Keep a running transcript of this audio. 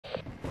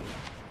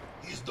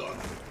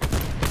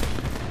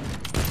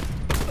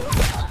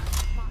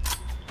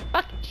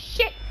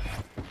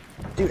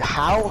Dude,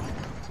 how?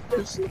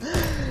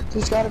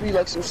 There's gotta be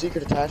like some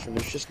secret attachment.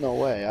 There's just no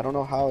way. I don't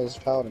know how his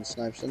paladin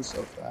snipes in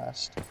so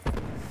fast.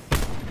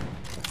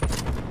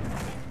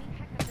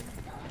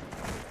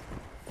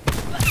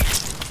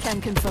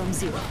 Can confirm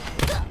 0.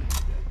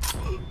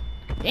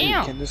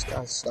 Damn. Dude, can this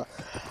guy stop?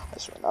 I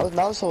swear,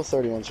 now this whole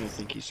 31's gonna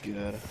think he's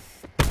good.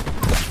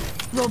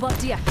 Robot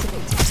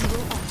deactivated.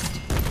 0 armed.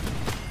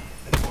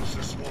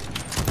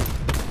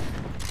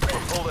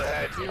 Pull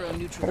ahead. 0 Could have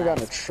neutralized.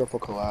 gotten a triple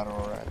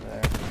collateral right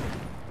there.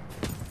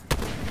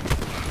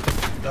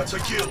 That's a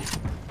kill.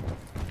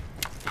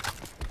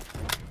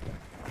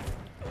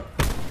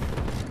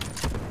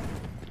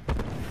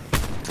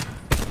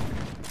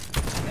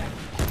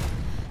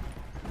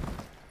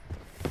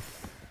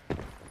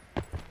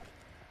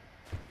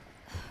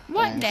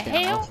 What the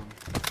hell?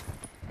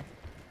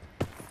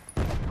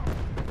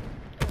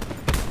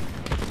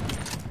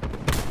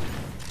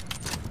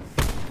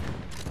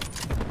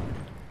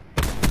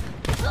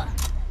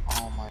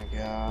 Oh my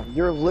god.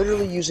 You're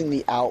literally using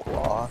the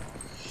outlaw.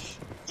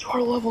 You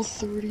are level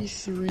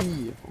 33. Oh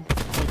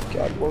my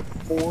god, you are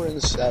 4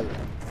 and 7.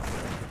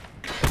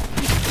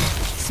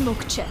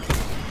 Smoke checked.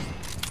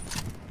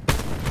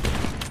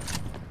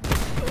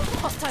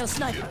 Hostile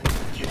sniper.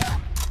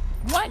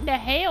 What the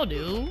hell,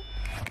 dude?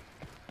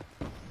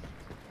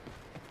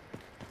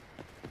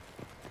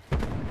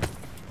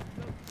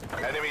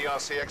 Enemy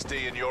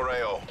RCXD in your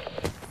AO.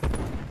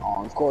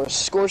 Oh, of course.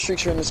 Score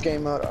streaks are in this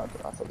game mode. Oh,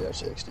 I thought the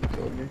RCXD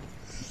killed me.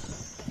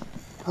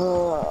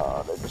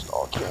 They're just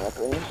all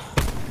camping.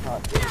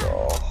 Not good at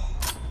all.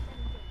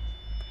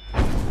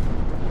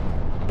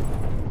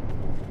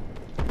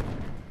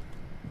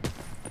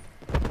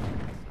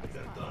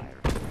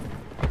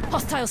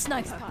 Hostile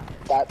sniper.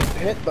 That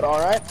hit, but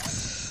alright.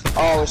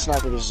 Oh, the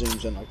sniper just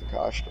zooms in like the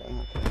Kosh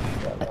doing. Okay,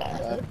 forgot about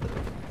that.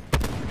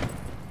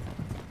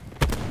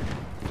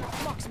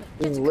 Marksman.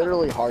 He's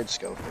literally hard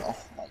scope. Oh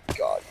my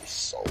god, he's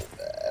so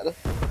bad.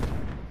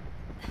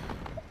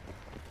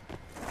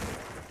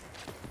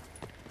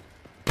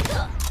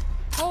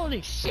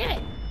 Holy shit.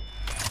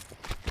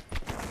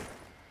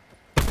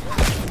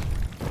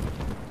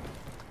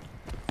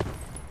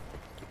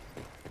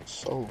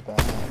 So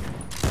bad.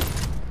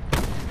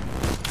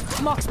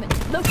 Marksman.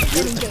 Locate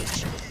and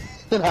engage.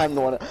 And I'm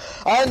the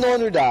one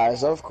who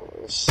dies, of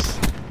course.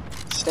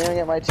 Staring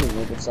at my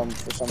teammate, but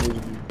for some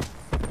reason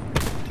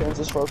he turns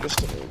his focus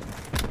to me.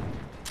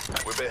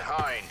 We're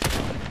behind.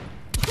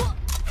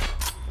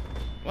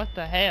 What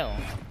the hell?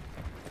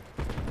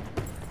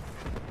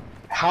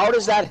 How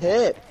does that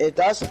hit? It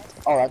doesn't.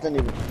 Oh, that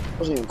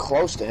wasn't even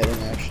close to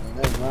hitting actually.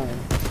 Never mind.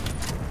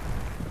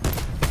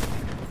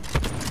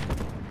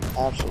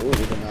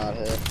 Absolutely did not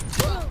hit.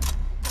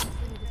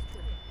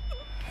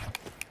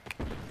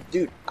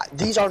 Dude,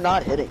 these are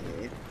not hitting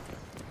me.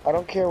 I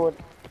don't care what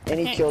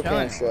any kill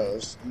cam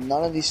shows.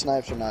 None of these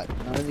snipes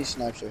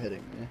are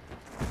hitting me.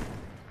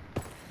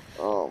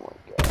 Oh my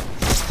god.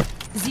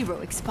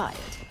 0 expired.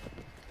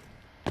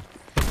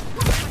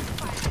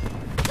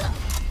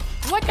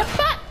 What the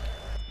fuck?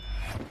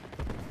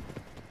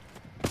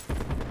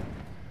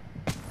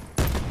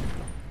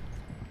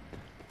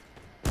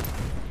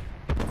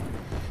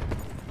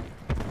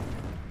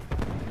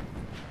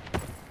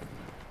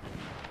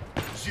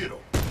 Zero.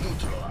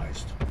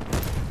 Neutralized.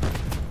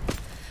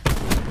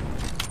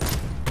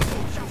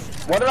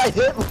 What did I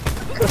hit?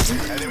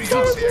 Enemy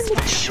RCXD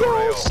in your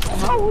AO.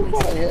 How did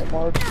I hit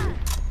Mark?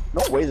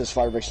 No way this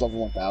fire breaks level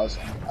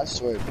 1000. I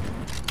swear.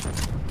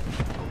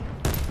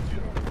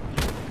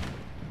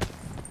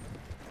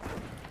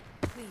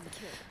 Clean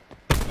kill.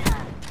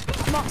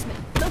 Marksman.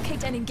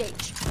 Locate and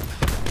engage.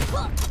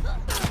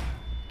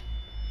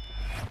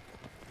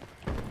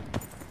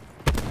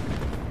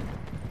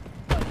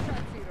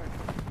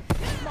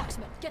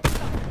 Marksman. Get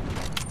cover.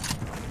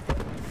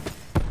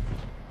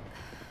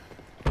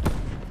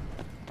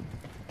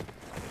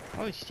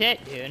 Oh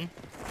shit, dude.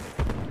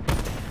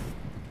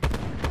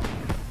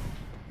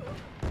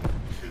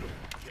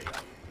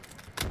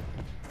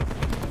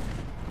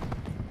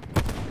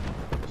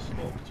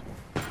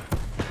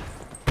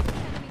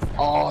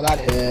 Oh, that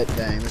hit.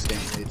 Dang, this game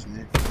hates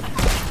me.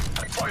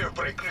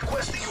 Firebreak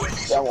requesting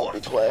UAV That won't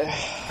be support.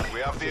 play. We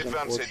have the It's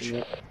advantage.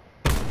 unfortunate.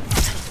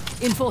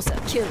 Enforcer.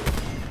 Kill.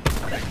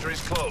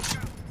 Victory's close.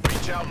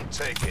 Reach out and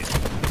take it.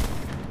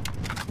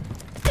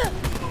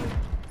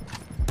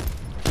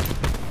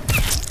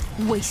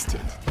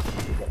 Wasted.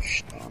 We got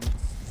stunned.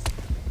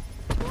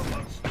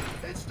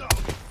 It's down.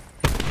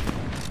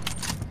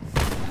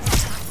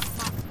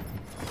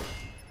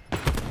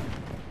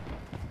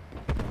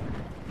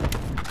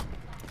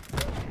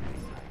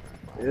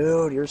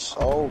 Dude, you're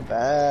so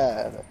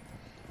bad.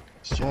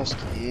 It's just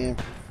him.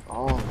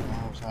 All he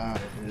knows how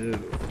to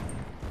do.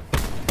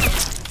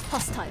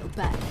 Hostile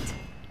bagged.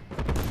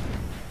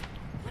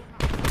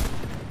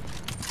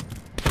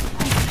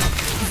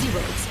 0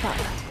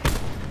 expired.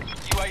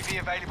 UAV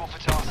available for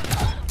task.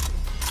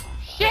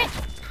 Shit!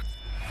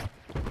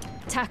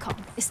 TACOM.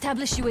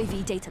 Establish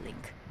UAV data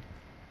link.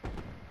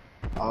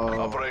 Oh,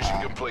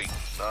 Operation complete.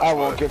 Nice I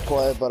won't work. get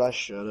played, but I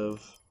should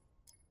have.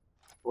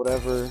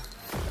 whatever.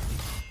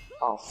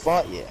 Oh,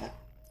 fuck yeah.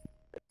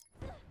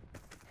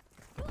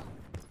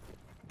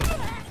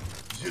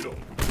 Zero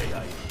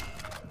AI.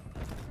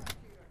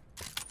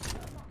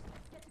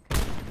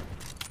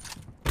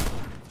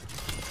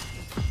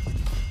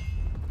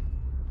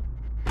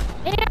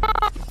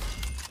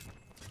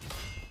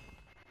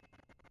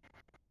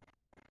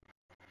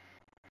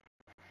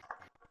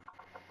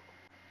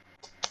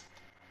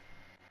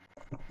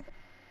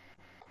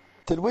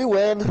 Did we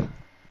win?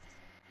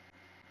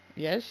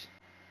 Yes.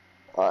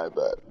 I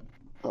bet.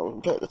 I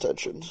wasn't paying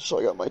attention, so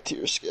I got my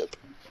tier skip.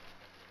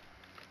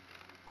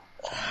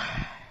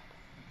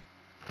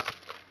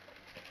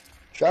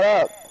 Shut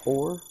up,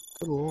 whore.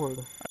 Good lord.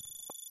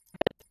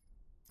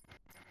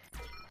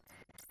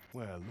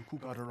 Well, look who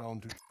got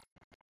around to.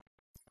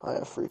 I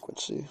have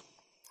frequency.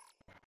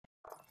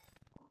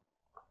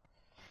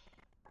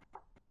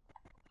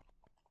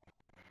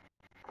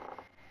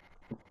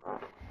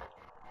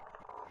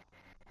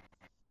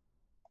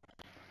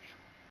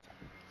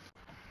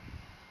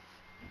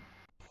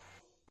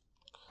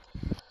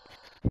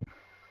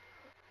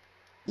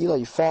 Eli,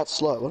 you fat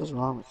slut. What is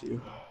wrong with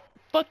you?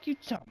 Fuck you,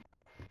 chum.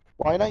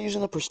 Why are you not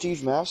using the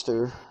Prestige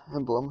Master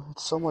emblem?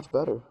 It's so much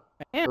better.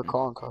 Man. Or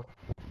calling card.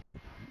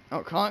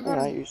 Oh, calling Yeah, I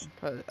card? use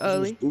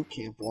Early. this boot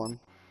camp one.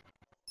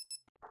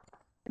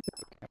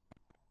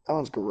 That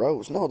one's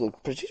gross. No, the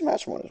Prestige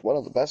Master one is one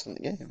of the best in the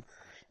game,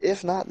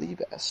 if not the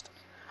best.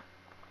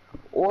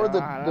 Or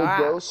the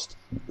ghost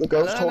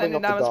holding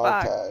up the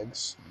dog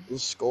tags. The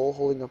skull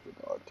holding up the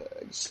dog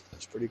tags.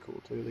 That's pretty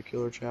cool too. The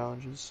killer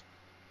challenges.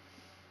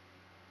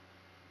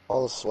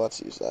 All the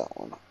sweats use that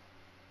one.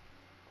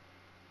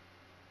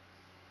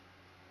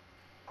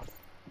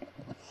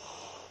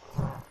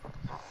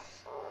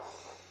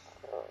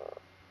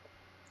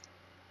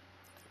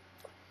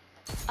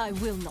 I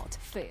will not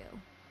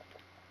fail.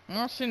 I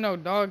don't see no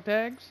dog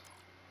tags.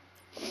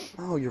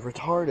 Oh, you're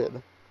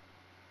retarded.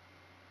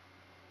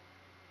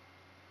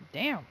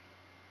 Damn.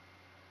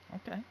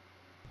 Okay.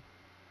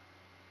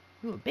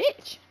 You a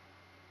bitch.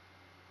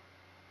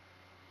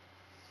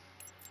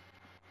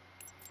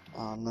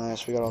 Oh,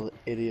 nice. We got all the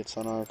idiots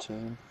on our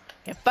team.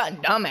 You fucking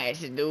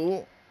dumbasses,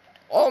 dude.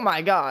 Oh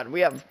my god, we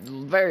have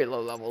very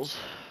low levels.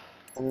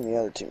 I mean, the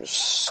other team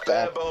is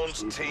Bare stacked. bones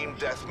team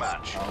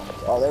deathmatch.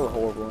 Oh, they were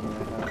horrible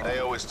in there. They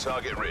always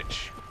target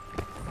rich.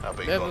 How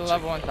big They're the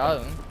level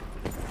 1000.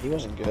 He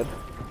wasn't good.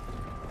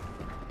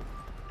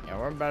 Yeah,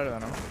 we're better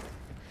than them.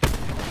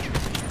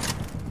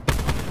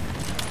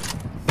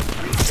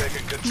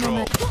 Taking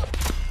control.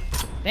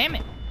 Damn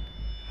it!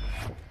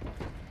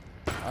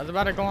 I was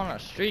about to go on a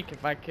streak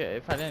if I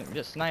didn't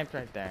get sniped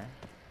right there.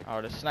 I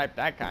would have sniped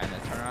that guy and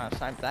then turn around and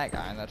snipe that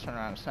guy and then turn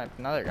around and snipe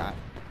another guy.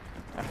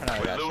 After another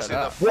We're guy shut losing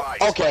up. the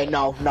fight. Okay,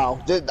 no.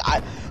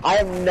 I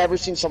have never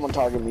seen someone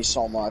target me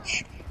so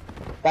much.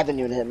 That didn't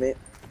even hit me.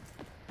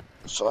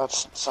 So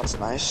that's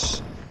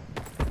nice.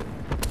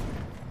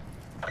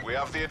 We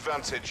have the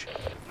advantage.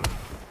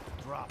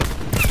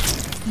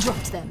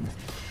 Dropped them.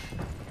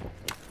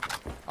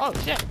 Oh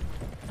shit!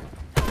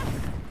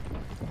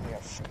 We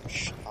got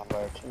shit on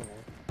by our teammate.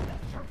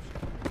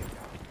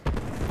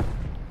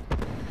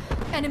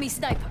 Enemy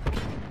sniper.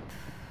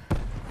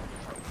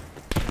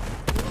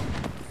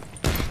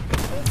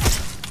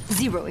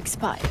 Zero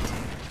expired.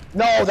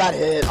 No, that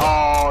hit.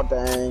 Oh,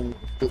 dang.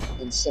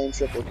 Insane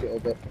triple kill,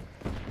 but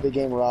the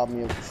game robbed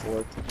me of the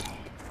fourth.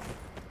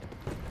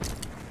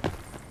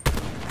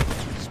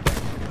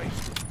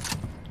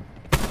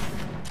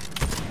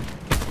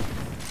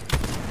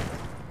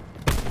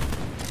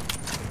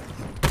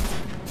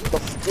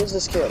 Where's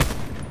this kid?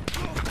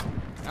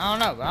 I don't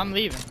know, but I'm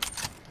leaving.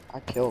 I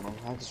killed him.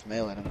 I just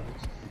meleeed him.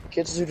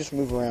 Kids who just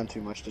move around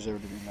too much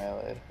deserve to be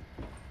meleeed.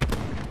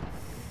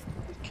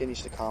 This kid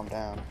needs to calm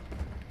down.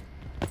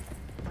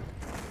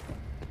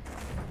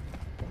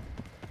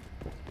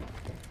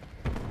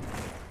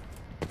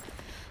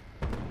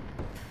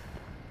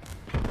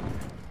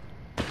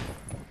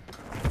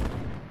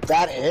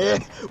 That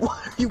hit?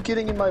 Why are you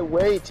getting in my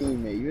way,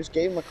 teammate? You just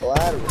gave him a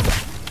collateral.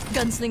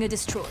 Gunslinger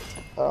destroyed.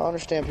 I don't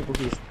understand people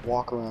who just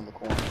walk around the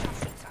corner.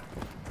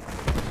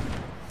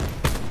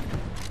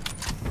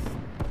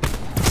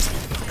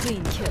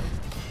 Clean kill.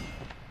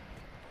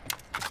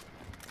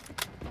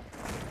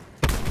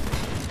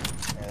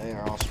 Yeah, they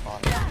are all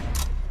spawning.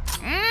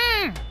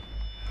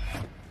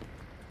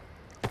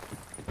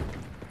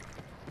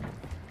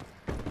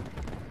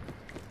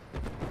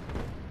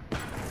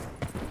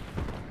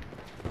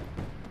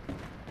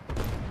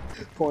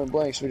 Point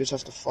blank, so he just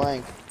has to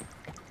flank.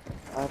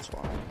 That's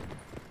why.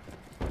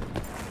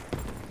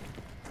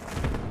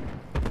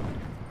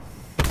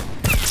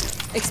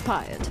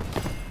 Expired.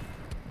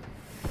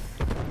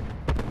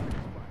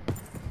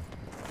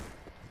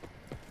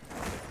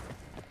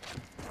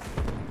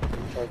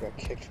 I got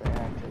kicked for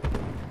active.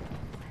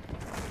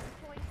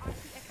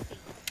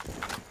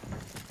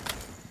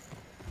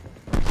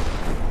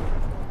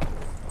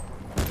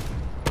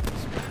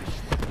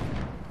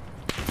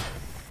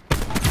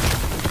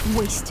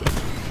 Wasted.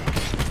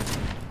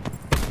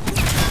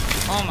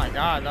 Oh my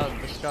god, that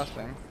was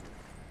disgusting.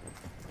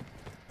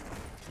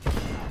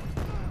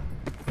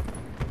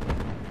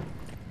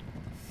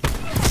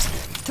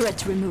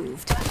 Threat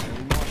removed.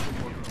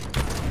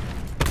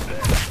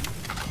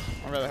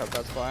 I really hope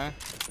that's play.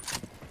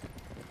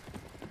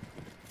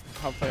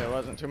 Hopefully it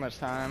wasn't too much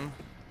time.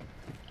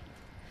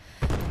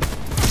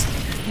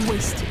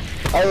 Wasted.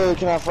 I really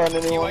cannot find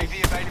anyone.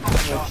 UAV available for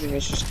My tasking.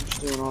 teammates just keeps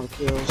doing all the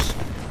kills.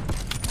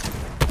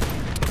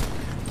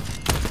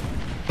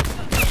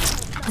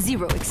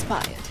 0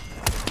 expired.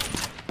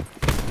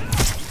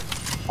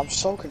 I'm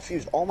so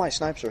confused. All my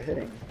snipes are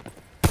hitting.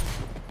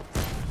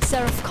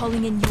 Seraph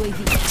calling in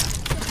UAV.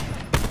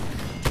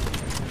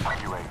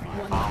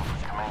 UAV above,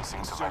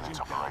 commencing surveillance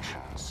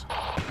operations.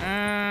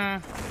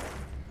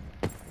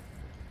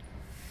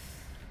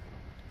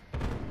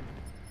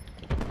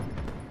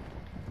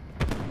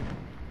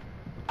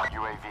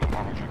 UAV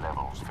energy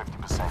levels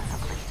 50%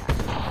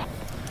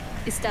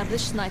 depleted.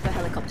 Establish sniper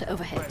helicopter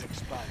overhead.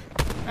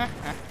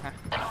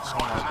 Oh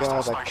my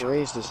god, I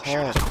grazed his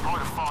head. Deploy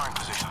to firing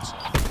positions.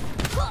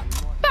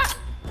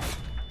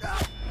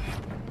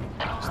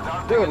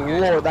 Good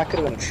lord, that could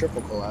have been a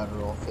triple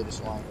collateral if they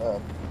just lined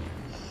up.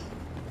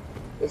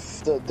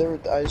 If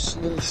I just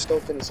literally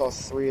scoped in and saw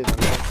 3 of them.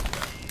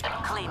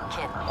 Clean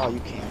kill. Oh, you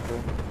camper.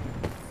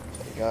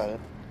 You got it.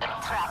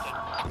 Tracking.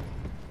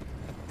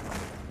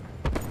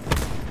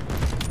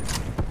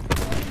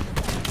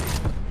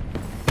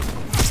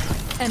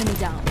 Enemy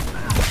down.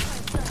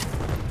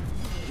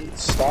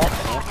 Stop.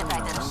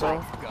 Detected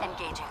strength.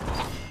 Engaging.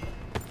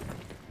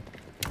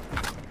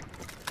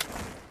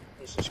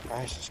 Jesus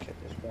Christ, this kid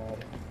is bad.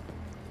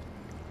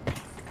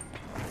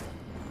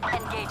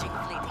 Engaging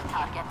fleeting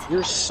target.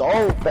 You're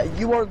so bad.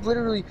 You are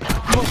literally.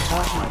 You don't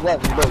have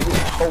 11, but you're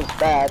so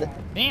bad.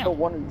 Damn. No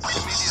wonder you're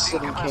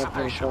sitting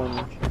camping in the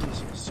corner.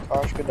 Jesus.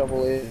 Koshka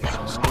double A.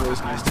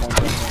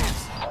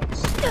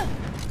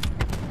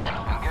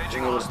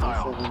 Engaging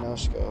hostile. No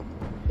scope.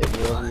 Hit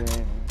wherever you're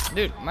aiming.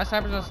 Dude, my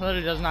sniper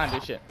literally does not do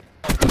shit.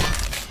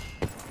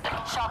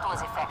 Shot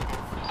was effective.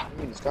 I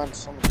mean, it's gotten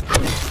so much.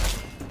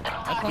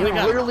 That's You're only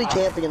got literally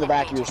camping in the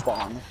back of your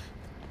spawn.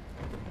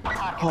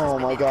 Oh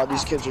my god,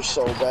 these kids are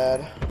so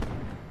bad.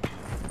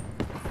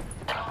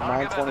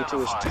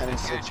 922 is 10 and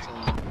 16.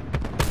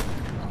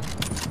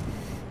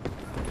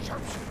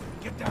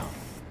 Get down.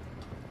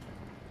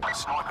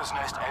 Sniper's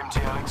nest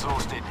MTL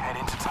exhausted. Head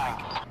into tank.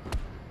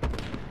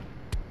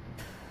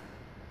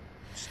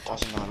 Just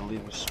doesn't know how to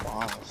leave his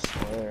spawn, I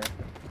swear.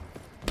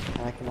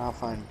 And I cannot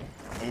find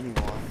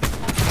anyone.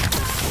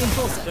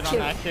 Enforcer shit on kill.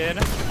 that kid.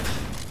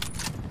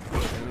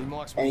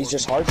 And he's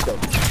just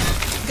hardscoping.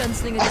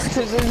 Gunslinger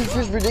destroyed. It's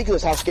just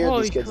ridiculous how scared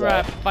Holy these kids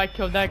crap, are. if I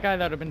killed that guy,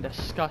 that would have been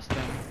disgusting.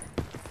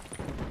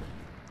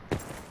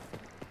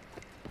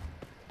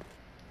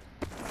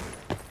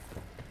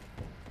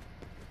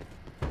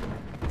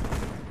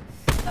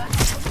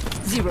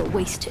 Zero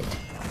wasted.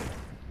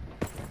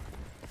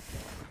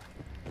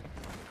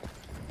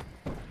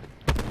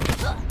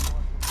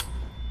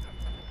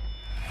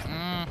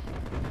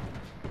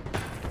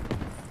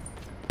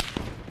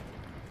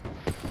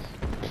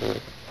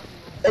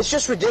 It's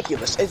just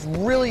ridiculous. It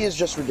really is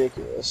just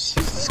ridiculous.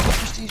 He's this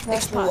prestige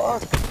master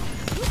luck.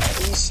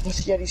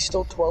 Yet he's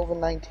still 12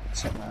 and 19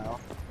 somehow.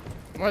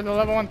 We're the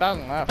level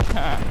 1000 left.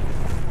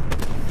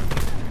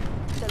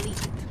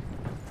 Deleted.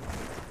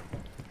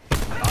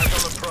 Eyes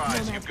on the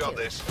prize. You've got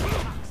this.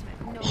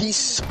 He's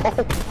so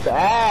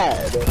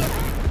bad.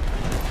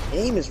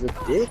 Aim is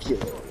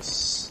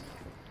ridiculous.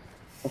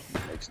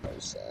 Makes no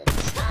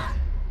sense.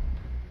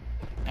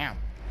 Damn.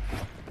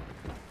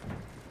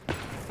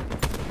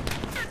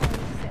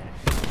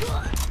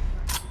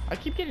 I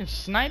keep getting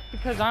sniped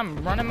because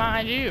I'm running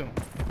behind you.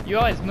 You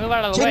always move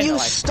out of the Can way. you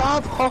like,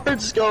 stop hard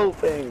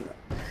scoping?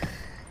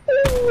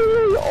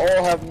 They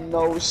all have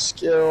no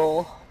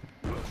skill.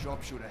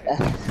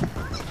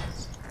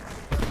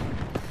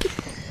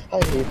 I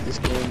hate this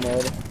game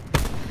mode.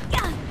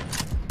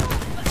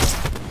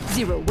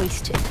 Zero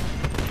wasted.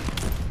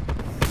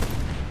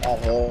 That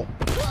hit.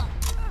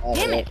 That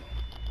Damn hit. it.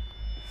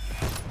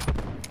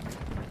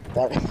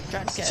 That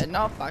Trying to get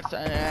enough box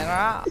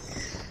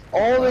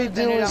all they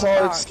do is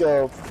hard box.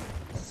 scope.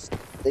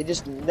 They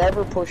just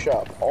never push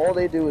up. All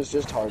they do is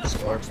just hard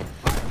scope.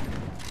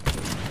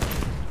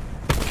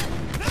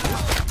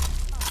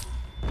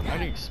 What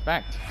do you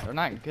expect? They're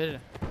not good.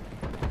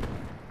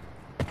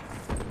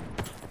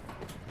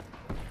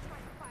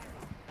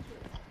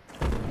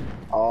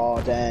 Oh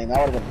dang,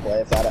 that would have been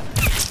play if that.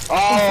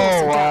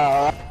 Oh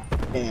wow,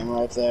 that game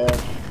right there.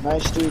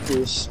 Nice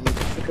 2-piece.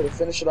 We could have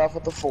finished it off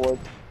with the Ford.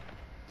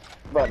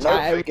 But nope,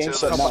 I game to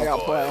said the I got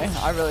no. play.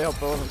 I really hope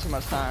there wasn't too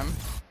much time.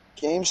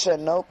 Game said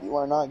nope, you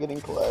are not getting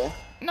play.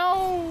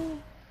 No.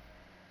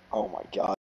 Oh my god.